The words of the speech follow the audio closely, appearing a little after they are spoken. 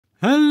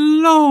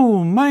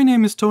Hello, my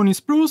name is Toni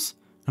Spruce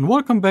and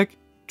welcome back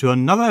to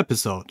another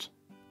episode.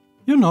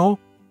 You know,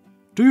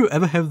 do you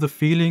ever have the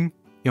feeling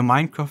your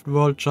Minecraft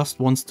world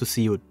just wants to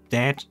see you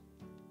dead?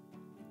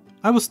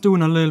 I was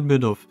doing a little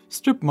bit of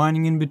strip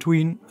mining in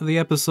between the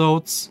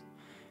episodes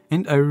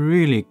and I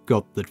really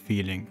got that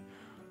feeling.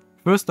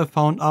 First I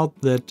found out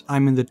that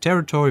I'm in the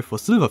territory for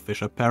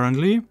silverfish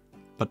apparently,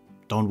 but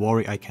don't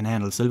worry, I can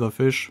handle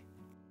silverfish.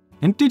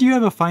 And did you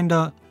ever find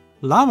a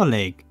lava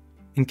lake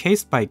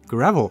encased by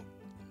gravel?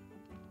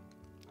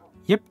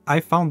 Yep, I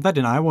found that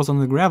and I was on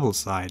the gravel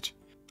side.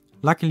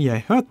 Luckily I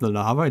heard the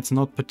lava, it's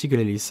not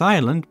particularly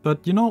silent,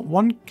 but you know,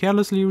 one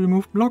carelessly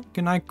removed block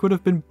and I could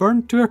have been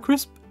burned to a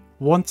crisp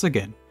once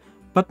again.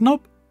 But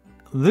nope,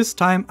 this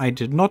time I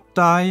did not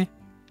die.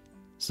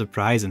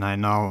 Surprising, I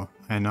know.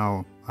 And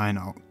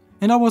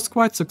I was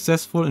quite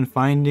successful in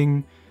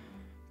finding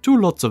 2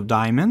 lots of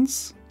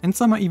diamonds, and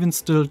some are even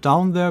still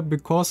down there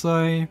because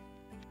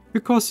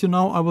you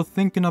know, I was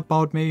thinking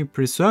about maybe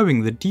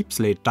preserving the deep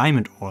slate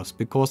diamond ores,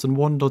 because in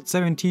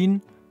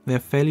 1.17 they're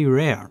fairly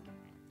rare.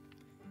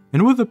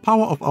 And with the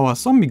power of our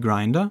zombie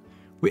grinder,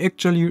 we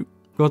actually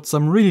got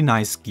some really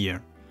nice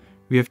gear.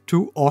 We have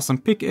 2 awesome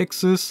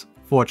pickaxes,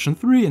 Fortune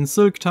 3 and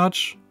Silk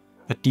Touch,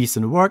 a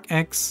decent work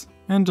axe,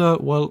 and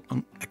well,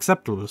 an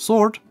acceptable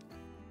sword,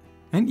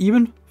 and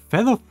even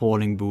feather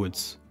falling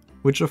boots,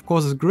 which of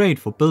course is great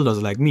for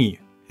builders like me,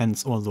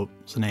 hence also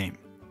the name.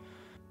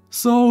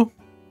 So,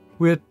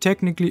 we're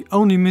technically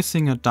only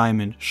missing a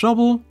diamond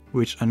shovel,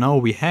 which I know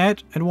we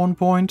had at one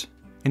point,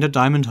 and a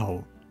diamond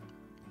hoe.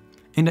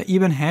 And I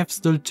even have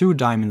still 2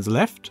 diamonds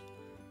left,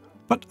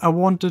 but I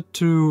wanted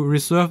to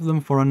reserve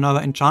them for another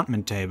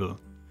enchantment table.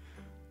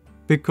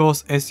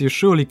 Because as you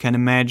surely can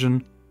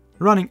imagine,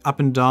 running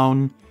up and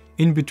down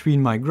in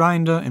between my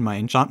grinder and my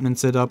enchantment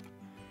setup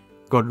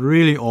got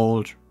really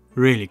old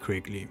really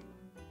quickly.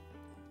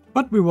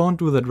 But we won't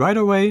do that right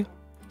away,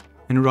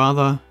 and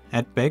rather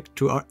head back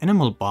to our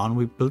animal barn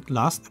we built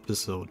last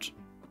episode.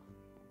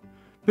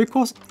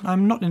 Because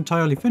I'm not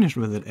entirely finished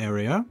with that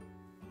area.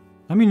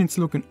 I mean, it's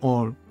looking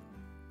all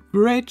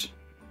great,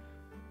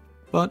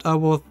 but I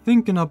was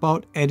thinking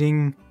about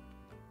adding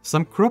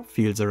some crop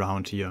fields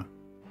around here.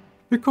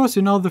 Because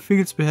you know, the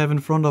fields we have in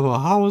front of our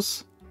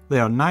house,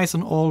 they are nice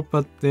and all,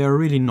 but they are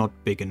really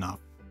not big enough.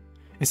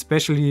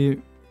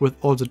 Especially with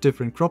all the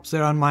different crops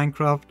there in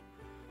Minecraft.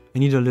 I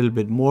need a little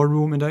bit more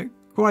room, and I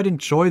quite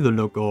enjoy the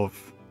look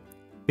of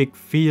big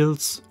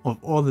fields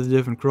of all the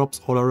different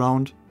crops all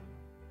around.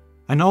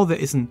 I know there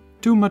isn't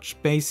too much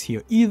space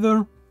here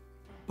either,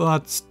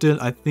 but still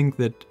I think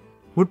that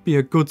would be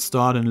a good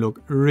start and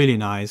look really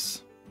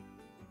nice.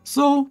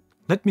 So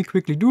let me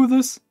quickly do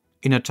this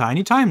in a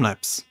tiny time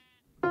lapse.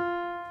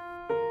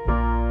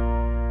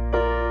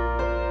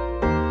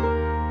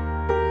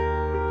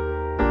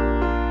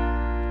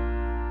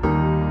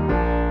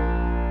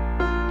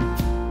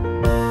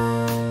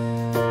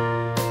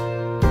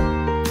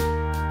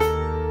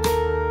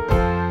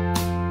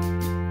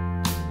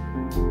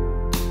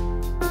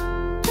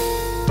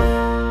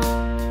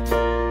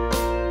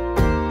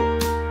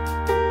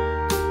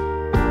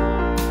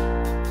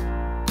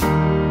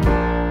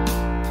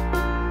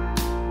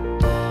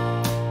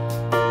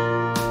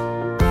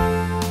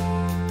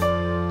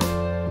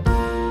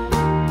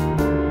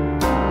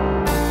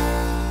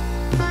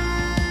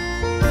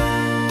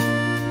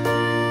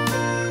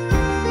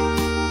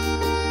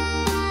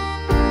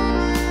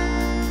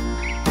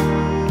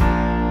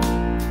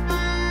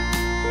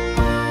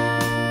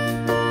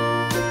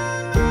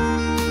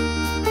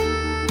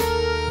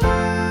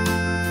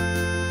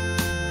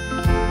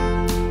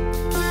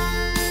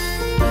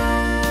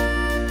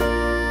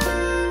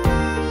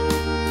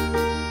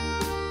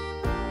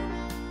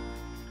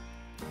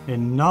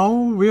 And now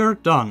we're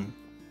done.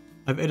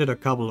 I've added a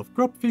couple of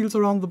crop fields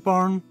around the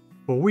barn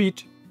for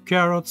wheat,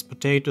 carrots,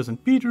 potatoes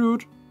and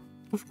beetroot.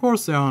 Of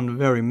course they aren't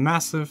very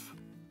massive,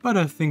 but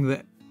I think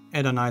they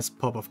add a nice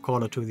pop of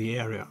color to the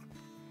area.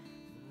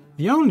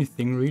 The only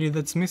thing really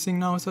that's missing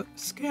now is a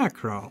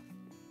scarecrow.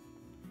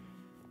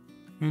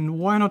 And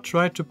why not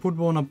try to put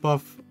one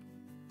above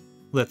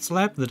that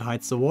slab that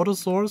hides the water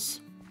source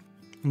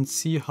and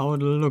see how it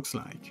looks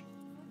like.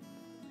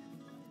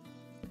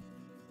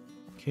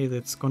 Okay,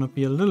 that's gonna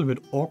be a little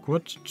bit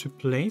awkward to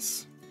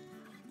place.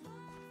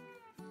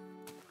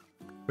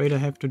 Afraid I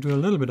have to do a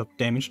little bit of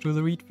damage to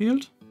the wheat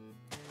field.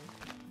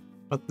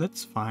 But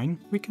that's fine,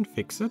 we can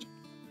fix it.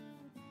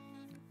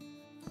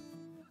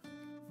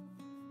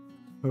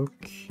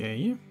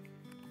 Okay.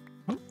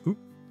 Oh, oop.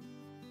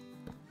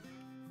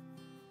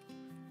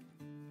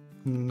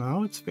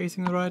 Now it's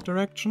facing the right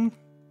direction.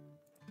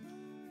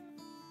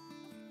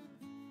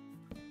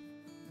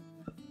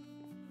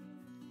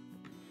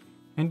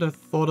 And I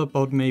thought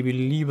about maybe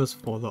levers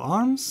for the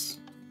arms.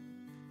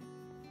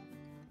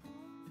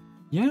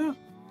 Yeah.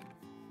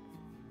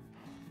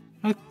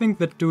 I think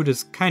that dude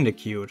is kinda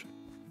cute.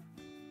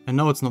 I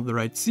know it's not the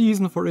right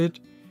season for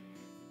it.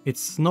 It's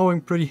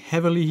snowing pretty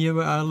heavily here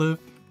where I live.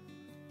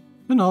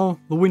 You know,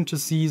 the winter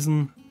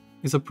season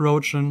is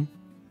approaching.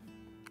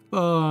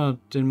 But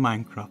in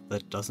Minecraft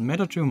that doesn't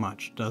matter too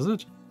much, does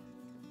it?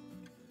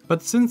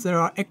 But since there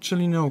are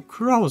actually no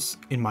crows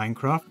in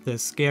Minecraft the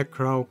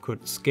scarecrow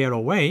could scare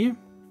away,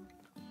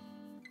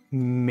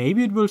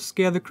 maybe it will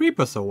scare the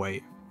creepers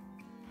away.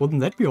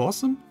 Wouldn't that be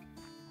awesome?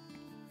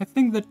 I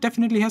think that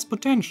definitely has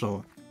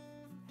potential.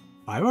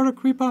 If I were a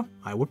creeper,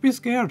 I would be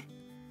scared,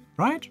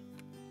 right?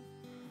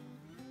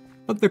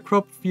 But the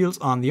crop fields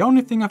aren't the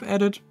only thing I've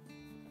added.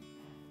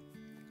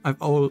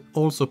 I've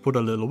also put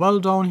a little well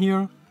down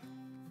here,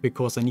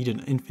 because I need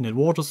an infinite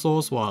water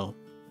source while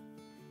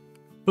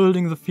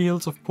building the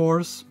fields, of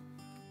course.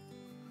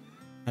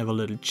 I have a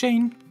little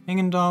chain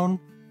hanging down.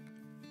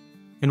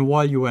 And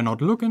while you were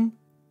not looking,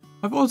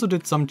 I've also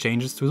did some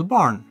changes to the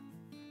barn.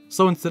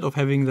 So instead of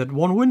having that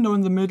one window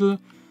in the middle,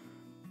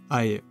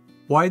 I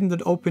widened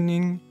that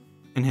opening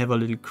and have a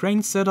little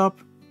crane set up,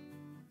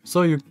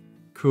 so you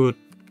could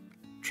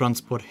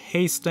transport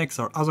haystacks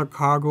or other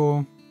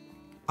cargo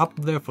up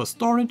there for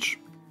storage,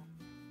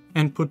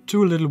 and put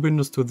 2 little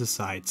windows to the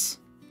sides.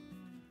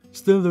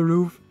 Still, the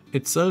roof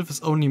itself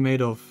is only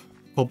made of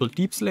cobbled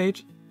deep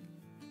slate,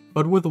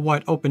 but with a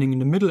wide opening in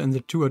the middle and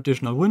the 2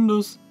 additional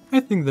windows, I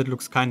think that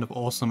looks kind of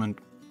awesome and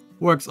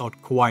works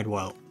out quite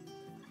well.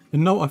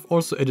 And now I've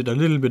also added a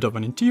little bit of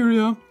an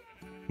interior,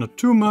 not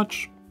too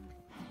much,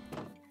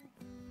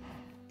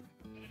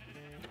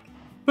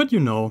 but you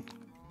know,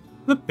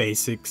 the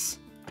basics.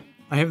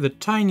 I have the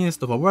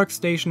tiniest of a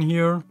workstation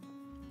here,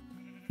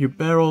 few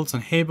barrels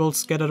and hay bales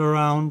scattered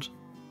around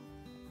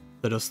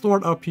that are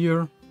stored up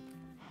here,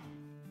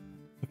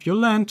 a few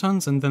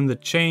lanterns and then the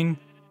chain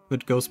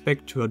that goes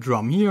back to a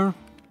drum here.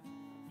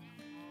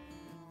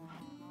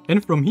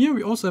 And from here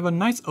we also have a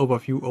nice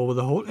overview over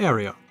the whole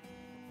area.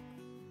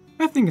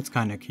 I think it's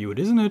kinda cute,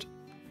 isn't it?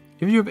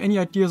 If you have any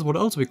ideas what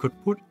else we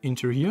could put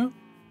into here,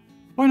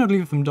 why not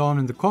leave them down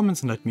in the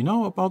comments and let me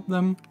know about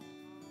them.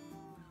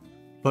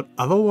 But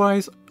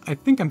otherwise, I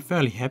think I'm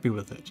fairly happy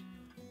with it.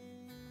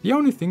 The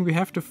only thing we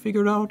have to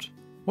figure out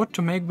what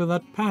to make with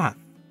that path.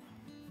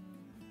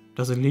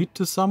 Does it lead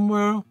to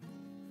somewhere?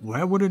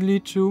 Where would it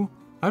lead to?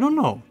 I don't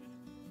know.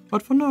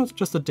 But for now it's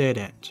just a dead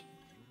end.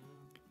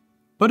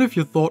 But if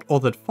you thought all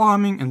that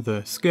farming and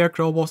the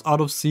scarecrow was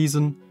out of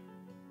season,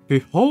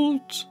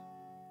 behold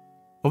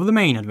of the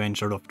main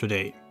adventure of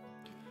today.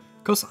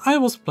 Cause I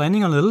was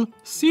planning a little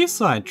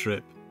seaside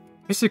trip.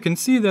 As you can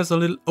see, there's a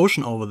little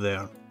ocean over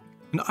there.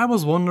 And I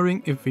was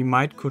wondering if we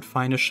could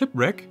find a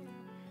shipwreck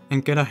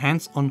and get our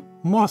hands on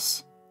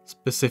moss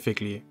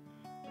specifically.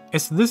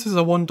 As this is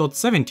a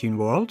 1.17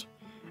 world,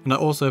 and I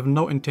also have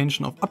no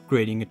intention of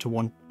upgrading it to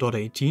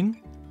 1.18,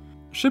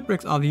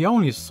 shipwrecks are the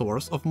only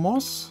source of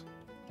moss,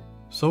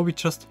 so we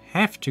just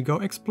have to go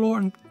explore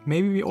and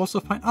maybe we also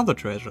find other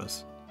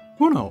treasures.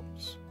 Who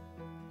knows?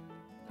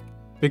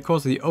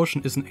 Because the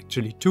ocean isn't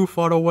actually too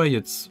far away,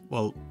 it's,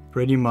 well,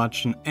 pretty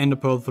much an ender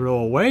pearl throw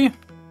away.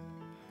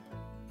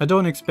 I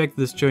don't expect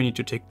this journey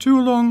to take too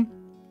long,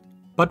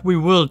 but we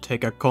will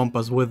take a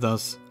compass with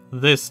us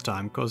this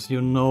time, cause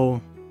you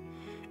know,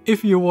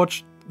 if you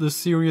watched the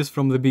series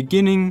from the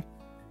beginning,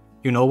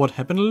 you know what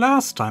happened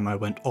last time I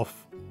went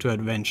off to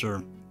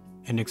adventure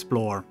and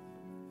explore.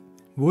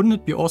 Wouldn't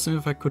it be awesome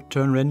if I could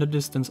turn render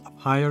distance up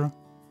higher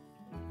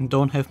and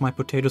don't have my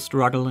potato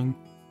struggling?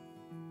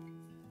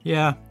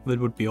 Yeah, that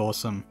would be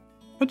awesome.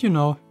 But you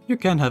know, you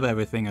can't have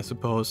everything, I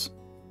suppose.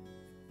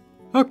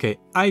 Okay,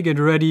 I get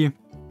ready,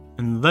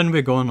 and then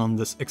we're going on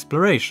this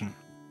exploration.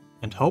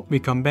 And hope we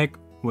come back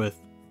with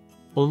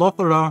a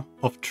plethora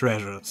of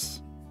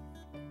treasures.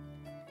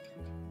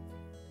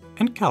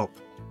 And kelp.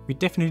 We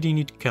definitely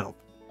need kelp.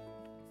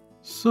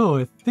 So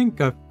I think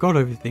I've got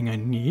everything I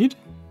need.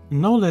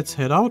 Now let's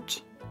head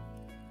out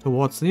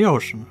towards the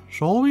ocean,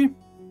 shall we?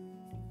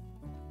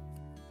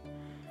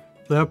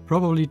 There are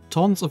probably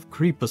tons of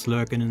creepers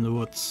lurking in the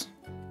woods.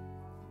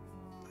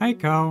 Hi,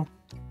 cow.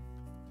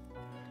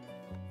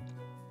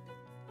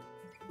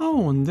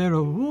 Oh, and there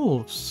are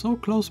wolves so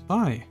close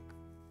by.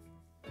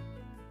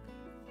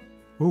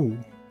 Ooh.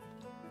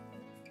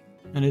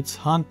 And it's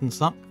hunting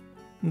some.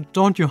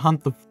 Don't you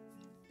hunt the...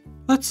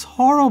 That's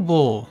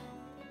horrible!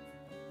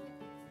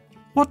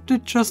 What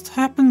did just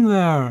happen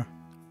there?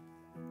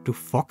 Do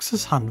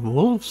foxes hunt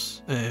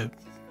wolves?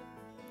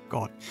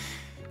 God.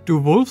 Do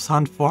wolves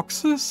hunt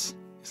foxes?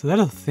 Is that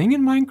a thing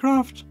in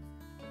Minecraft?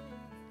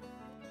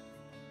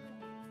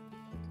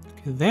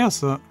 Okay,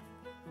 there's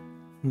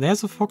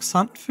a fox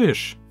hunting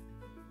fish.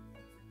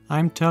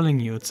 I'm telling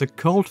you, it's a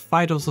cold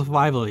fight of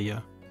survival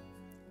here.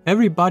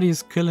 Everybody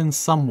is killing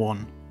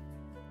someone.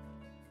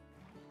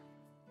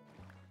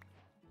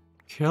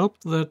 Kelp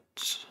that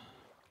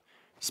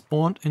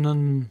spawned in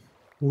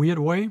a weird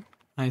way,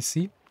 I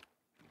see.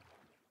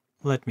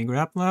 Let me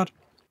grab that.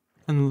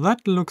 And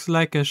that looks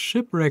like a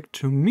shipwreck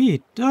to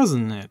me,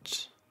 doesn't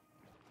it?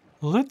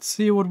 Let's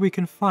see what we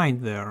can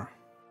find there.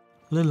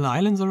 Little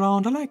islands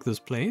around, I like this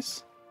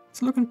place.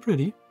 It's looking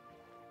pretty.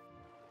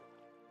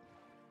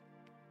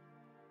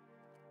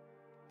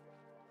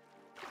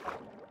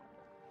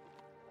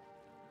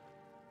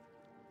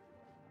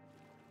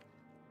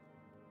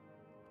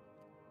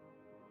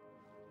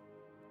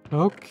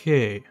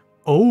 Okay.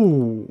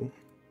 Oh.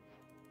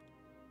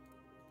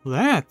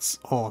 That's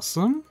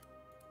awesome.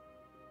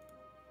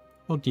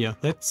 Oh dear,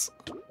 that's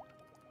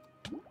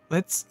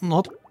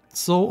not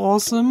so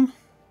awesome.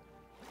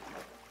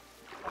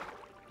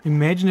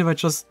 Imagine if I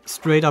just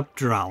straight up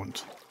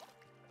drowned.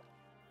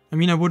 I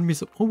mean, I wouldn't be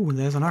so... Oh,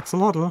 there's an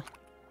axolotl.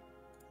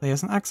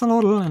 There's an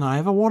axolotl and I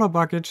have a water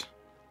bucket.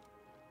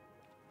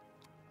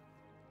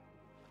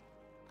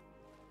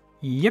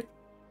 Yep.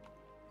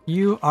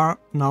 You are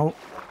now...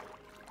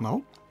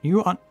 No?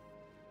 You are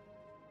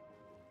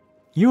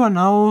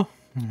now...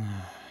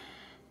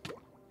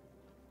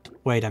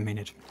 Wait a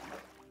minute.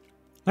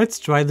 Let's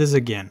try this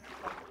again.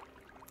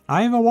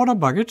 I have a water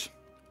bucket.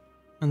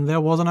 And there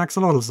was an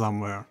axolotl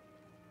somewhere.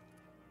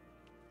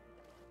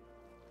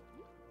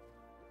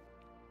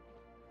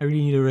 I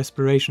really need a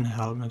respiration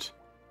helmet.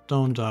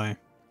 Don't I?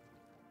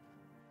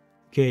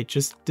 Okay, it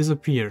just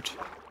disappeared.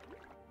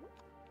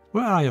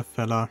 Where are you,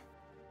 fella?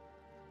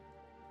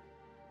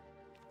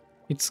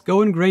 It's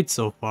going great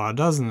so far,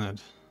 doesn't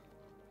it?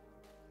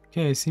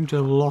 Okay, I seem to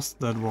have lost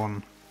that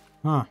one.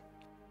 Huh.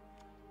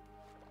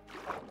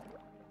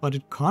 But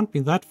it can't be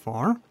that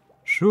far,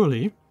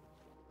 surely.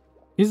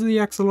 Is the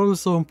axolotl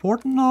so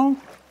important now?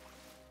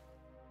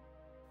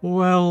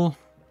 Well...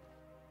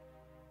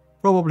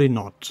 probably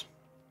not.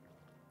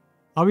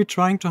 Are we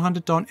trying to hunt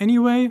it down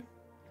anyway?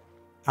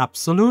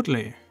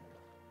 Absolutely.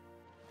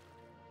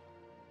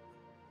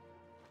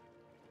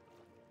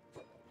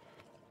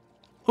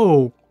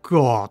 Oh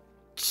god.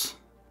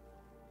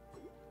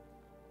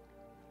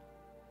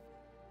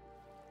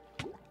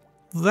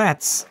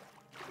 That's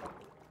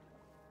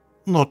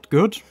not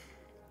good.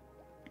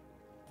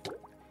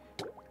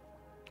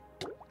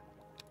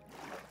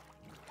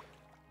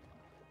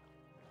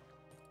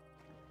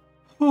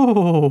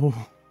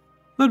 Oh,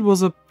 that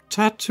was a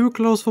tad too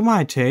close for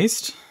my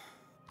taste.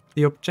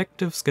 The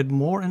objectives get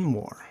more and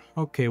more.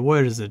 Okay,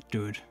 where is it,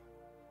 dude?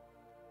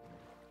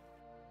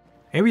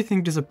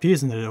 Everything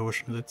disappears in that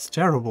ocean. That's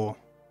terrible.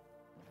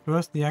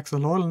 First the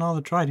axolotl, now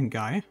the trident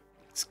guy.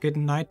 It's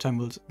getting nighttime,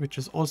 which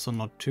is also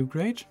not too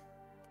great.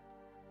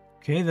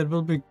 Okay, that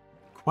will be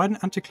quite an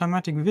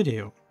anticlimactic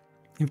video.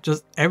 If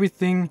just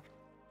everything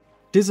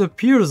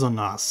disappears on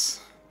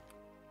us.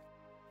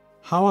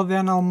 How are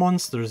there now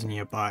monsters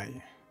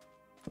nearby?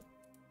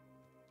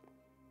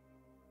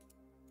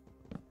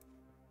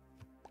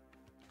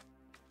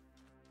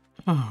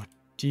 Oh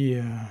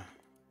dear.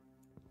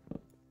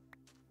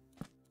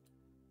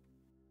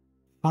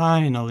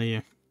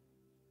 Finally.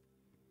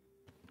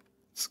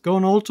 It's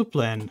going all to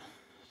plan.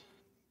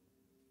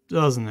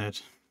 Doesn't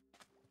it?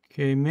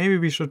 Okay, maybe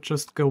we should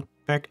just go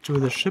back to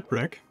the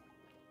shipwreck.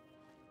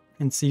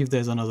 And see if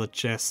there's another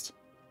chest.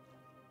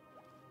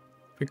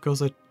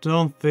 Because I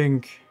don't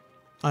think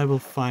I will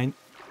find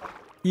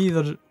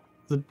either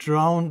the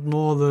drowned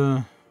nor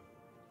the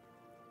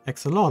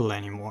axolotl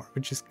anymore.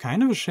 Which is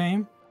kind of a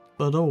shame.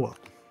 But oh well.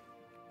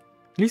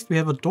 At least we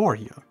have a door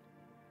here.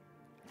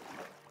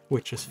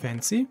 Which is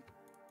fancy.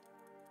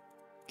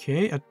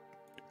 Okay, a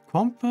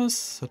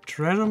compass, a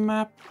treasure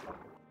map.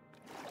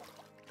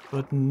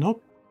 But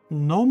nope,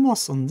 no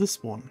moss on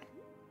this one.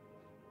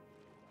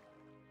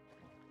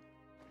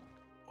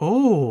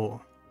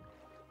 Oh!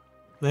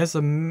 There's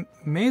a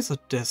mesa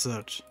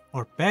desert.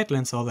 Or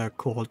badlands how they're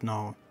called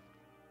now.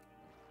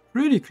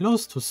 Really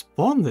close to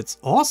spawn, that's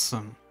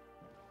awesome.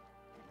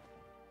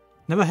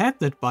 Never had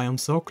that biome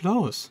so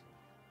close.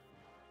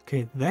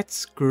 Okay,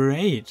 that's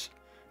great.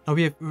 Now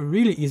we have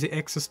really easy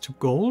access to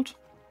gold.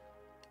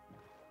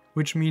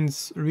 Which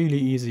means really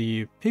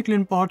easy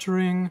piglin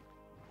bartering,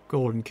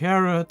 golden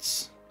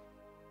carrots.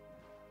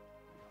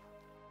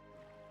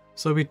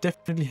 So we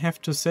definitely have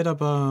to set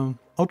up a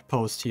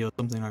outpost here or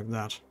something like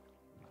that.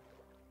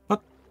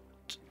 But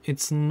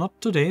it's not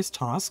today's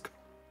task,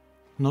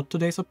 not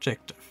today's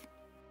objective.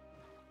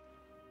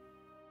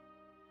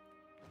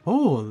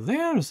 Oh,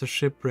 there's a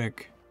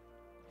shipwreck.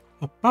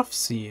 Above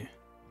sea.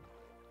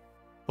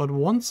 But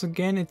once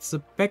again it's the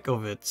back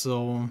of it,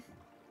 so...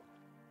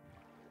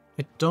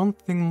 I don't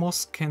think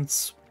moss can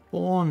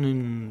spawn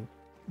in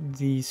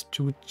these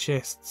two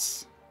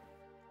chests.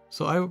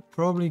 So I would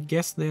probably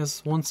guess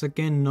there's once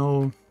again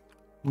no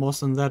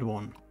moss in that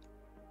one.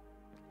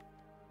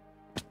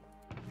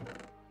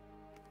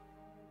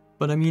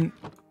 But I mean,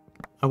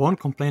 I won't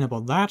complain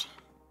about that,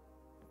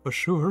 for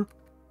sure.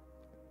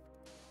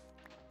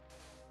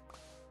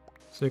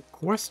 So the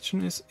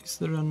question is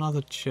there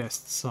another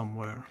chest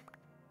somewhere?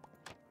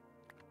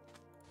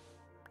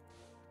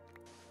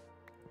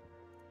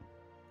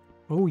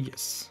 Oh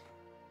yes.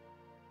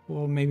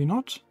 Or maybe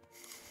not.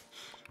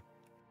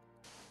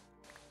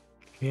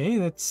 Okay,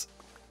 that's...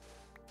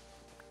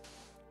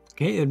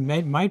 Okay, it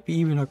might be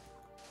even a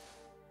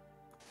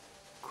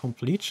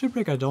complete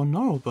shipwreck, I don't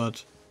know,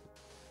 but...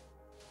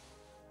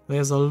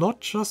 There's a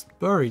lot just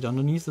buried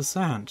underneath the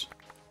sand.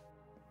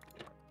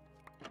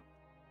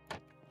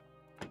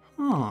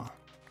 Huh.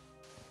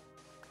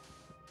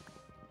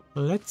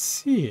 Let's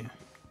see.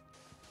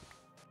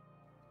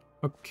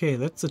 Okay,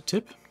 that's a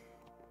tip.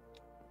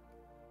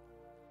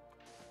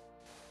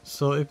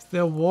 So if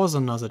there was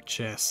another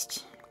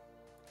chest,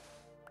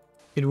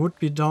 it would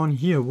be down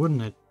here,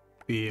 wouldn't it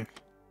be?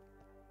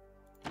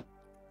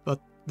 But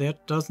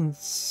that doesn't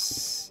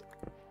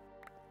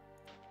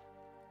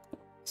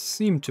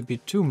seem to be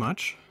too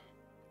much.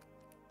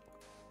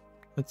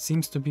 That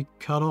seems to be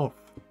cut off.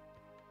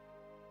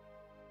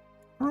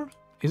 Or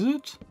is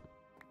it?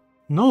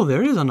 No,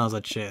 there is another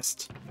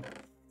chest.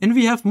 And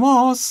we have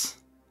moss!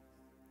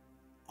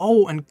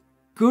 Oh, and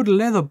good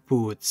leather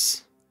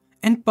boots.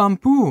 And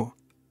bamboo.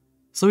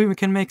 So we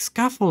can make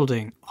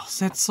scaffolding. Oh,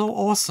 that's so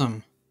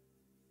awesome.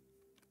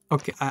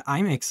 Okay,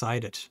 I'm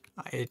excited.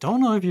 I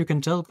don't know if you can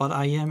tell, but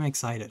I am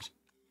excited.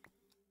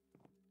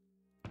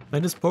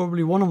 That is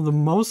probably one of the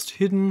most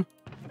hidden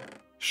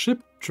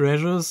ship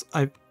treasures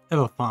I've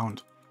ever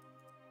found.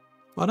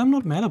 But I'm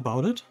not mad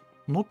about it.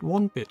 Not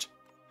one bit.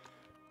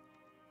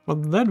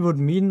 But that would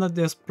mean that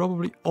there's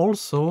probably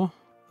also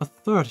a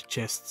third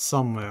chest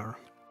somewhere.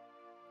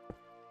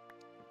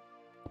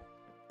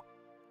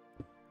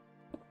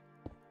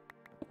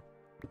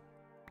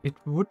 It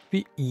would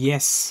be...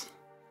 Yes,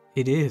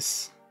 it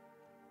is.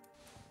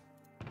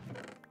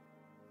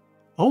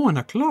 Oh, and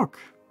a clock.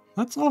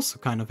 That's also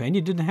kind of handy.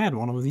 Didn't have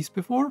one of these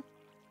before.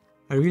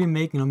 I'm really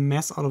making a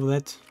mess out of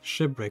that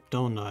shipwreck,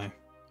 don't I?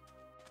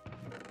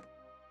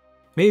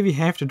 Maybe we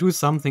have to do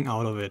something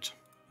out of it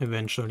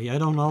eventually. I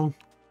don't know.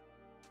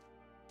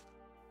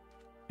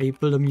 Maybe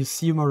build a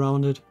museum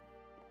around it.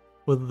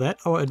 With that,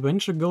 our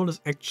adventure goal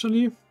is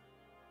actually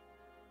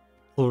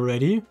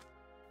already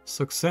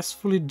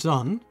successfully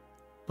done.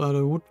 But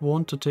I would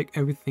want to take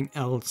everything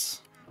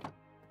else.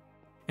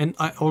 And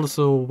I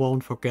also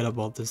won't forget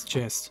about this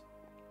chest.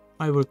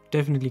 I will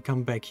definitely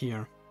come back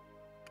here.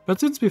 But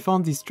since we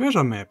found these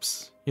treasure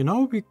maps, you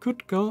know, we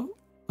could go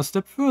a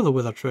step further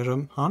with our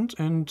treasure hunt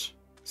and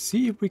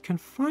see if we can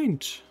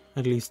find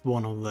at least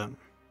one of them.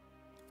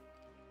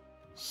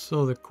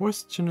 So the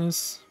question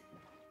is,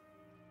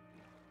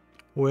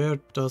 where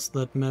does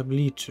that map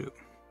lead to?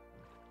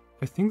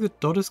 I think the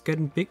dot is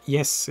getting big.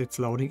 Yes, it's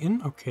loading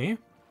in, okay.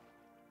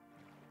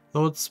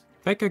 So it's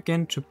back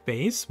again to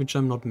base, which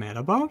I'm not mad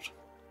about.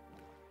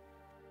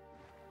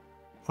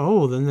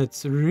 Oh, then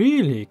it's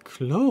really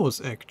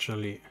close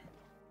actually.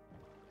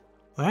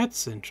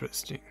 That's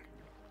interesting.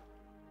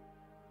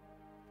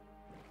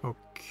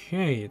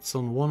 Okay, it's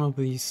on one of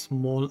these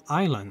small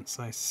islands,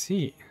 I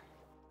see.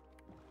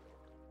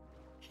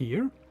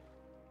 Here?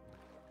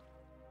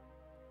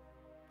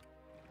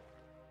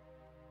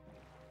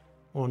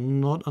 Or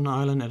not an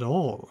island at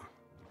all?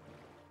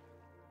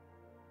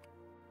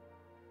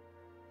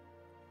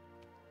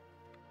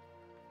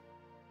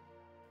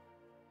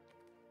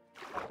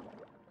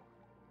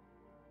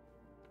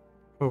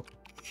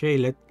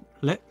 Okay,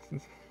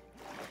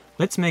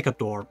 let's make a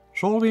door,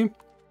 shall we?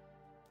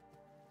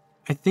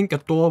 I think a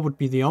door would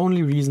be the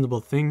only reasonable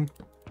thing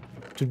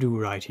to do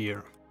right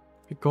here.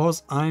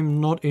 Because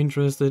I'm not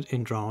interested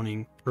in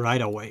drowning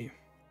right away.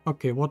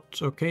 Okay,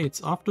 okay,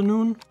 it's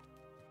afternoon.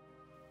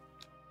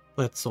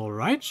 That's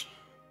alright.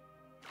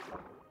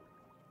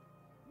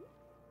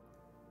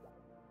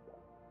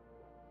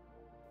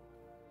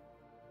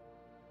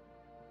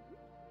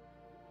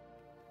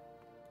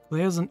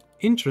 There's an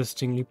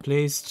interestingly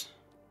placed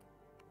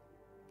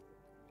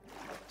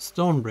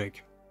stone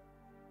brick.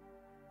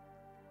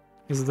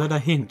 Is that a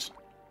hint?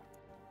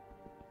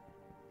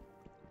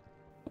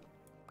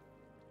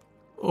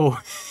 Oh,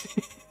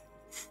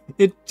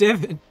 it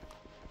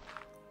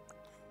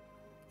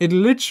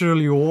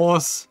literally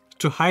was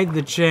to hide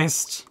the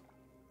chest.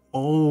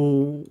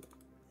 Oh,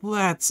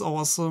 that's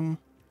awesome.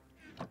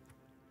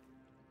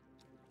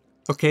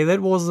 Okay, that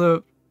was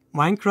a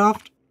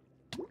Minecraft.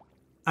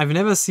 I've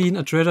never seen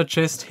a treasure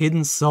chest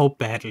hidden so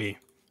badly.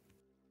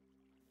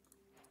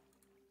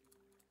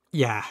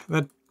 Yeah,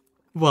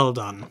 well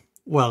done.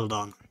 Well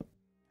done.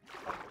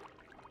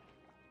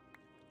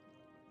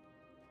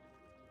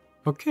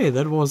 Okay,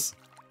 that was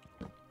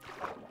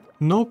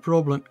no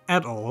problem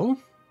at all.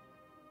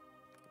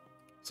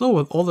 So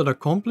with all that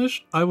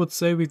accomplished, I would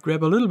say we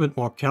grab a little bit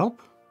more kelp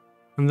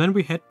and then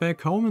we head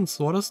back home and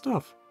sort our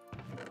stuff.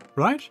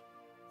 Right?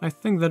 I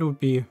think that would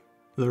be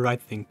the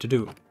right thing to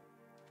do.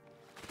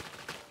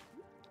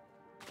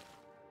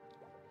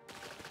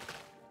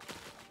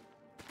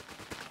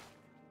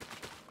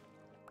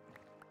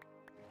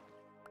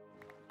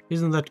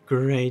 Isn't that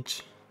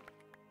great?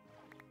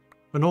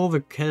 When all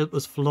the kelp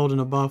is floating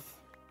above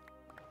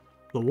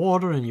the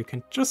water and you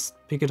can just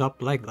pick it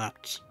up like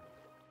that.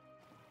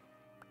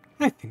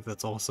 I think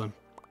that's awesome.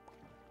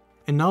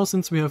 And now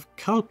since we have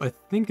kelp, I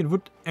think it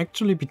would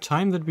actually be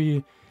time that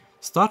we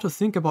start to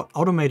think about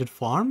automated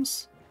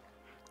farms.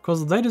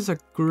 Because that is a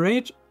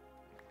great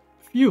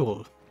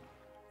fuel.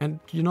 And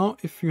you know,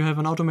 if you have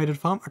an automated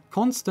farm, a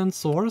constant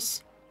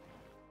source.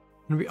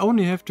 And we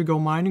only have to go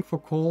mining for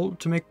coal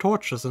to make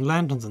torches and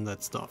lanterns and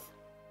that stuff.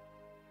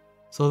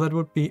 So that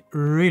would be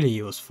really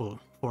useful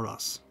for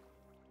us.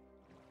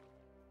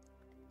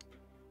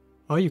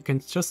 Oh, you can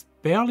just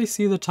barely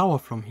see the tower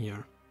from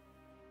here.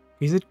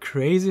 Is it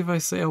crazy if I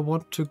say I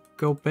want to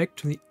go back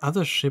to the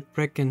other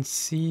shipwreck and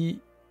see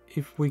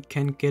if we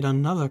can get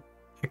another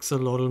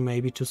axolotl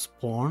maybe to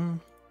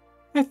spawn.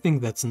 I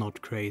think that's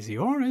not crazy,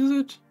 or is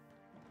it?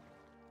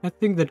 I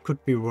think that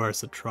could be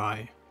worth a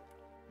try.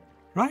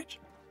 Right?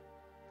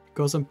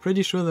 Because I'm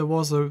pretty sure there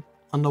was a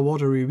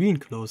underwater ravine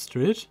close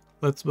to it.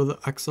 That's where the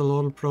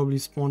axolotl probably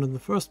spawned in the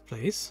first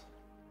place.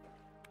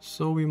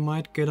 So we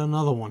might get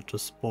another one to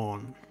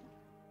spawn.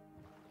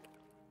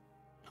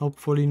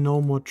 Hopefully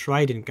no more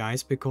trident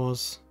guys,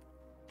 because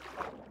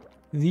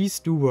these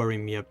do worry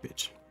me a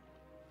bit.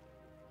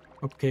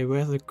 Okay,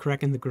 where's the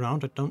crack in the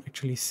ground? I don't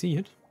actually see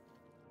it.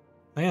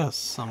 There's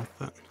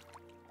something.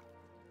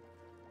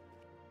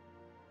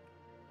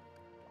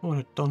 Oh,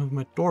 I don't have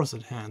my doors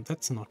at hand.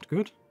 That's not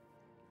good.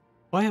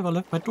 Why have I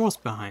left my doors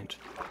behind?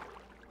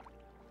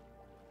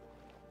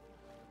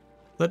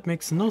 That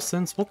makes no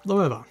sense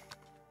whatsoever.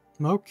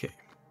 Okay.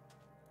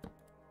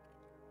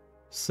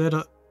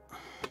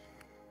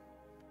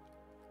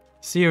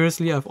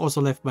 Seriously, I've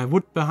also left my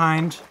wood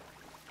behind.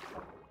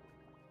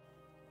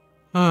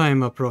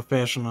 I'm a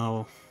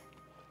professional.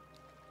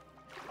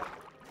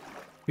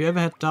 If you ever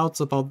had doubts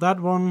about that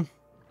one,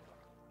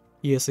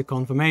 here's the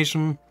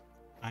confirmation.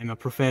 I'm a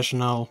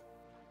professional.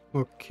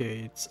 Okay,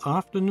 it's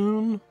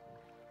afternoon.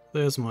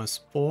 There's my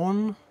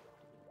spawn.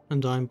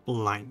 And I'm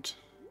blind.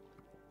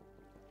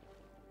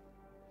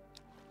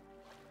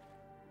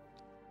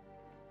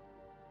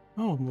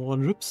 Oh, more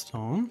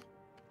dripstone.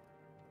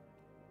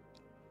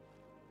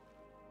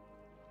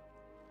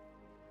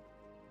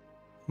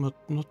 But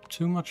not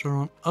too much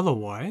around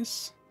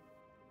otherwise.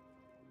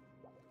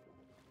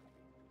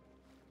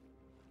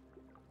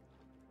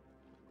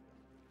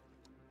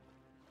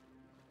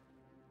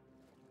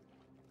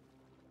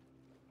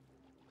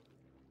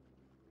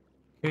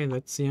 Okay,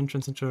 that's the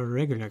entrance into a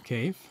regular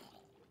cave.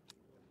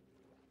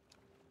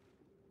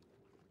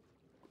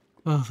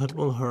 Oh, that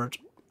will hurt.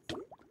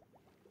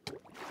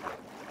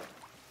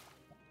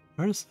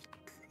 Where is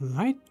the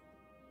light?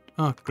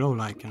 Ah, glow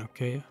lichen,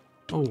 okay.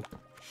 Oh.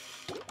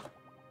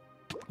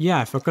 Yeah,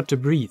 I forgot to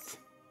breathe.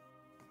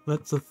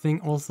 That's a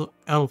thing also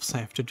elves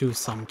have to do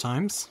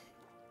sometimes.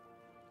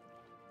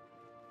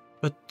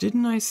 But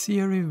didn't I see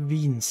a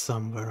ravine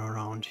somewhere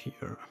around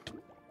here?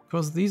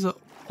 Because these are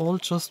all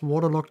just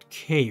waterlogged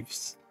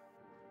caves.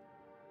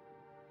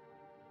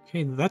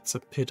 Okay, that's a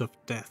pit of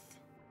death.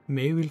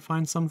 Maybe we'll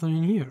find something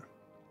in here.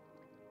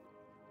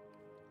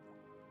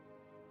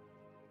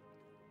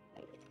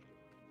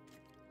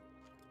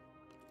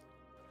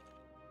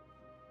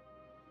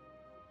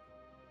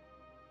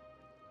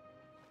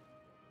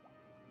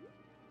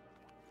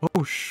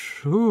 Oh,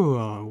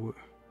 sure.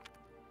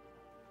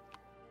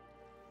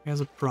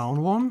 Here's a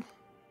brown one.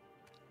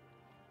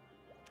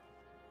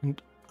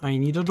 And I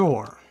need a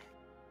door.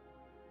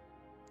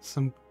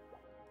 Some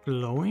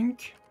glowing.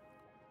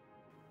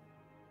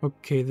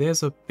 Okay,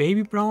 there's a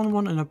baby brown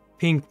one and a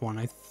pink one.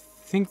 I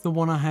think the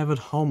one I have at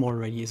home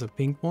already is a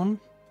pink one.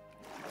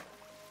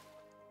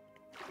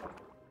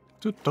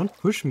 Dude, don't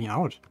push me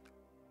out.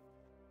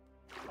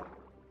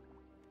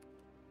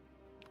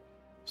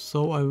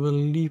 So I will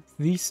leave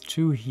these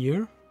two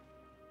here.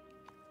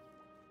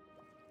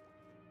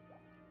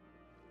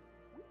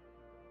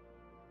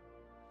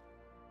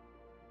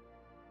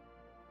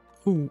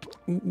 Ooh,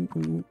 ooh, ooh,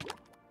 ooh.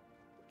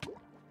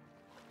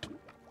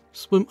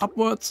 Swim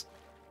upwards.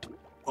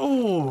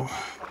 Oh!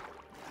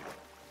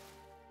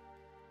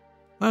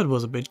 That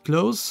was a bit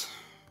close,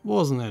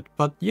 wasn't it?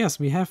 But yes,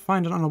 we have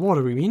found an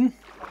underwater ravine.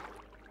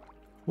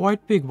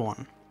 Quite big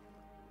one.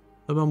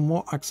 There were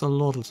more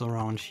axolotls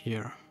around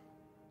here.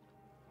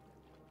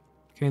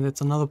 Okay,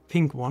 that's another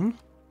pink one.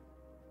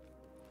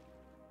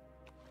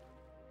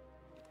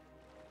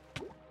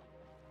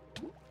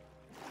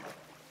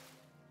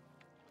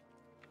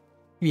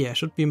 Yeah,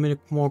 should be a bit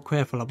more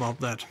careful about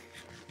that.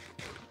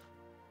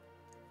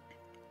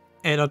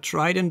 Add a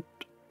trident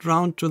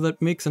round to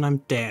that mix and I'm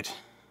dead.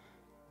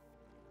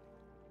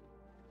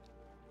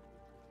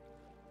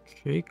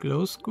 Okay,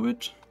 glow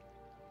squid.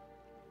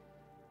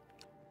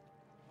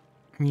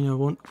 I mean, I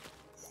won't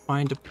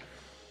find a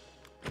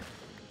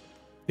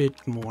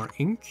bit more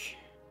ink.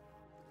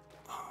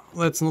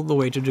 That's not the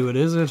way to do it,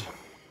 is it?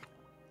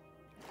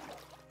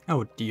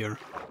 Oh dear.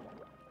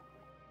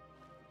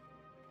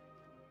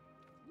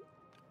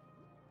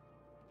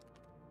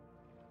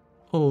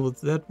 Oh,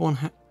 that one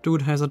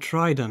dude has a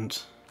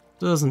trident,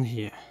 doesn't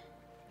he?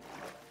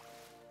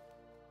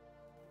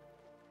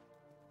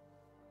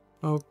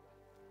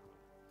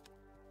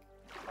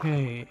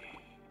 Okay.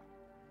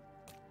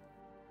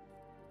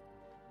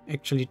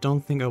 Actually,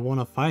 don't think I want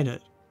to fight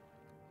it.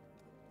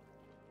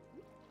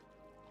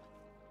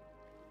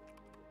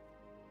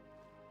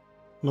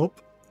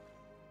 Nope.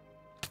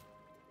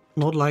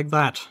 Not like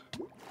that.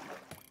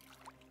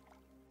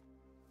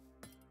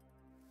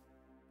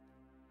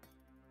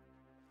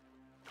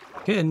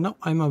 Okay, now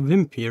I'm a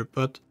wimp here,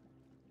 but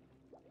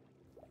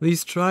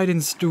these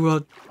tridents do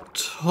a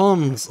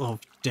tons of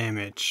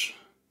damage.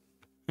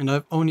 And I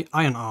have only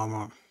iron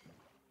armor.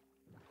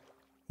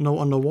 No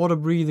underwater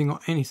breathing or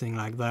anything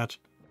like that.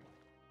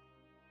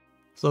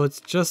 So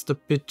it's just a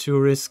bit too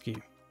risky.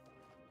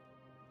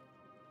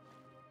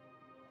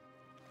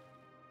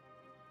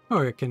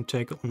 Oh, I can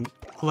take on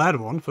that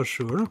one for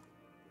sure.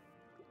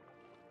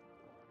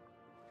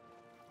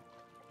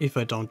 If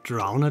I don't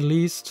drown at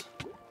least.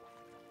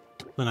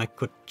 Then I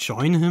could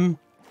join him.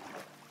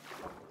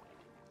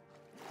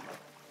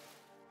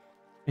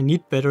 I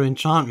need better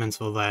enchantments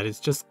for that. It's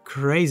just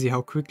crazy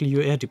how quickly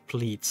your air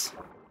depletes.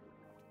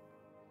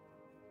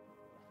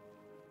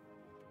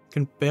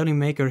 Can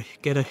barely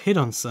get a hit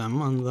on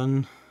some and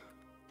then...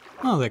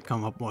 Oh, they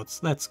come upwards.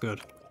 That's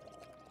good.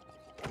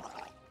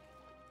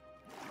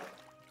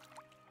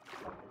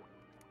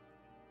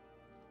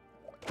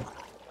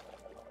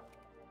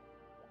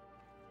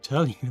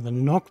 Telling you, the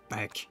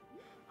knockback.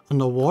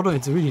 Underwater,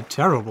 it's really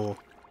terrible.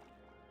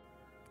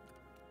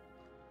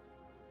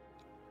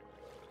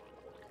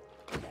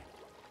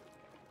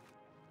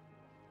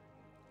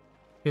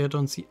 Okay, I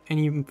don't see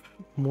any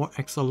more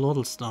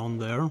axolotls down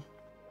there.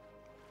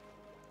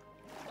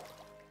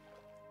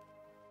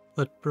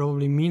 That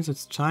probably means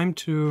it's time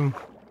to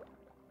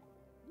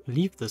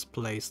leave this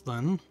place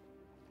then.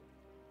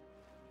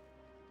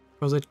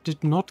 Because I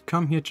did not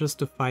come here just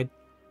to fight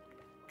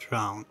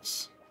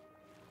drowns.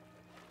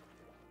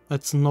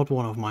 That's not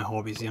one of my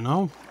hobbies, you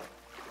know?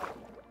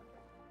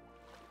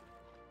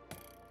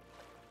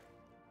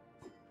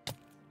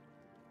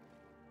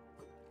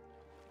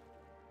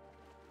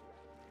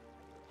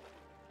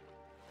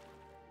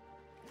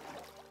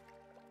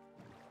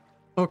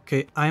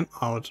 Okay, I'm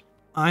out.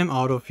 I'm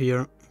out of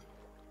here.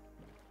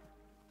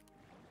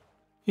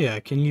 Yeah, I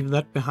can leave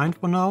that behind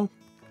for now.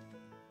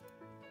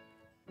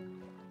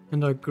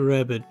 And I'll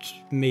grab it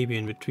maybe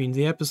in between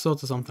the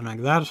episodes or something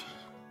like that.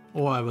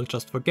 Or I will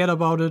just forget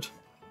about it.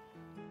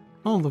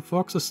 Oh, the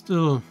fox is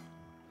still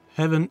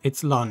having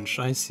its lunch,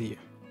 I see.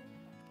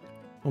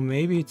 Or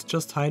maybe it's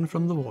just hiding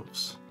from the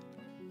wolves.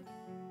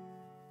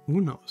 Who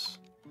knows?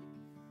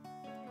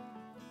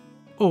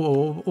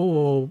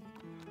 Oh.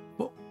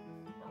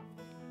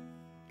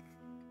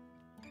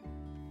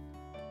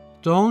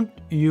 Don't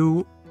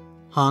you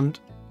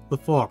hunt the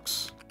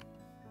fox.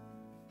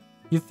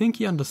 You think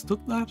he understood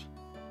that?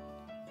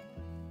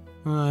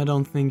 I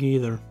don't think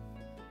either.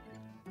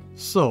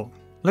 So,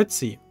 let's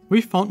see.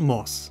 We found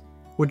moss,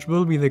 which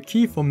will be the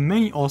key for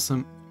many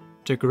awesome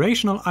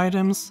decorational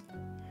items.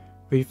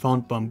 We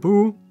found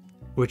bamboo,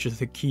 which is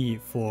the key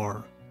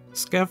for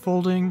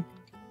scaffolding.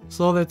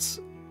 So that's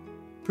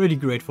pretty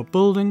great for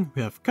building.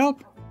 We have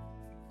kelp,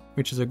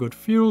 which is a good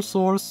fuel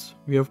source.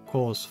 We of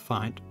course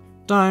find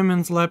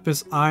diamonds,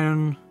 lapis,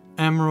 iron,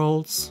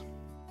 emeralds,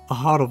 a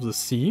heart of the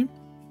sea,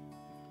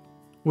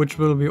 which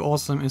will be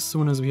awesome as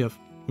soon as we have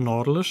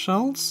nautilus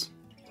shells,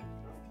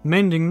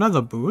 mending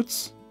leather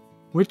boots,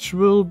 which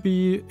will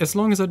be, as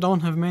long as I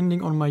don't have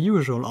mending on my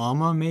usual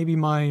armor, maybe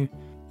my,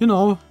 you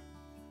know,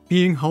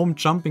 being home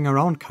jumping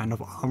around kind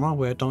of armor,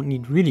 where I don't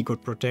need really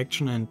good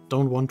protection and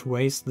don't want to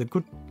waste the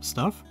good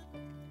stuff.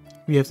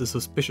 We have the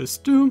suspicious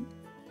stew.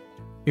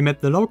 We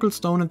met the local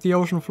stone at the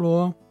ocean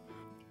floor.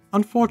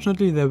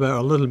 Unfortunately, they were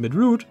a little bit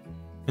rude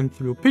and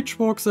threw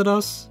pitchforks at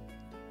us.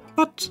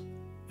 But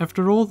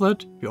after all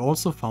that, we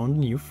also found a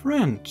new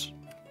friend.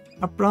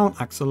 A brown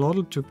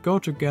axolotl to go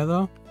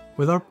together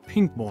with our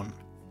pink one.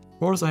 Of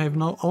course, I have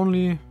now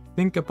only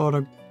think about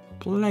a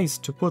place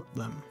to put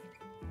them.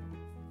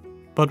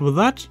 But with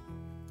that,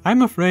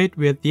 I'm afraid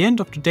we're at the end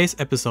of today's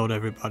episode,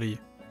 everybody.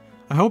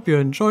 I hope you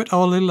enjoyed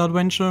our little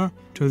adventure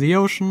to the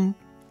ocean,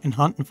 in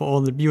hunting for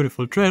all the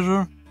beautiful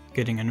treasure,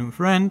 getting a new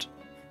friend,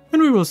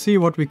 and we will see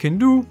what we can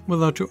do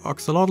with our two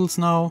axolotls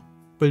now,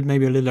 build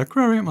maybe a little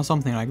aquarium or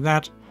something like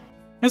that,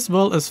 as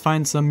well as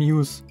find some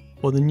use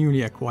for the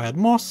newly acquired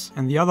moss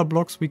and the other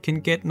blocks we can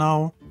get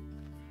now.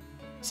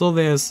 So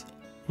there's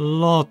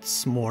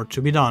lots more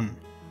to be done.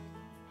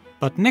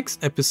 But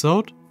next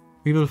episode,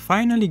 we will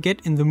finally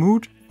get in the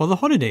mood for the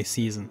holiday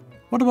season.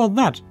 What about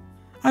that?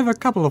 I have a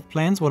couple of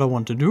plans what I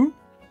want to do.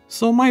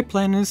 So my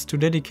plan is to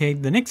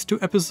dedicate the next 2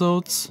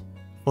 episodes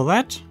for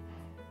that.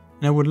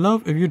 And I would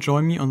love if you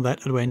join me on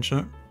that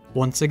adventure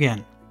once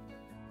again.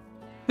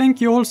 Thank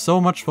you all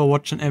so much for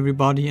watching,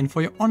 everybody, and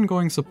for your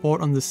ongoing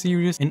support on the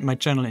series and my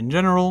channel in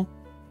general.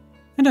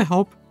 And I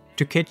hope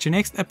to catch you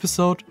next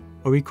episode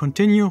where we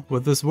continue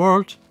with this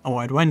world,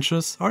 our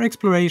adventures, our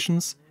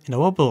explorations and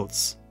our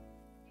builds.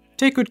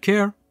 Take good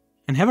care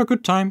and have a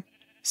good time.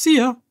 See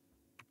ya!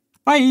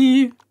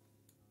 Bye!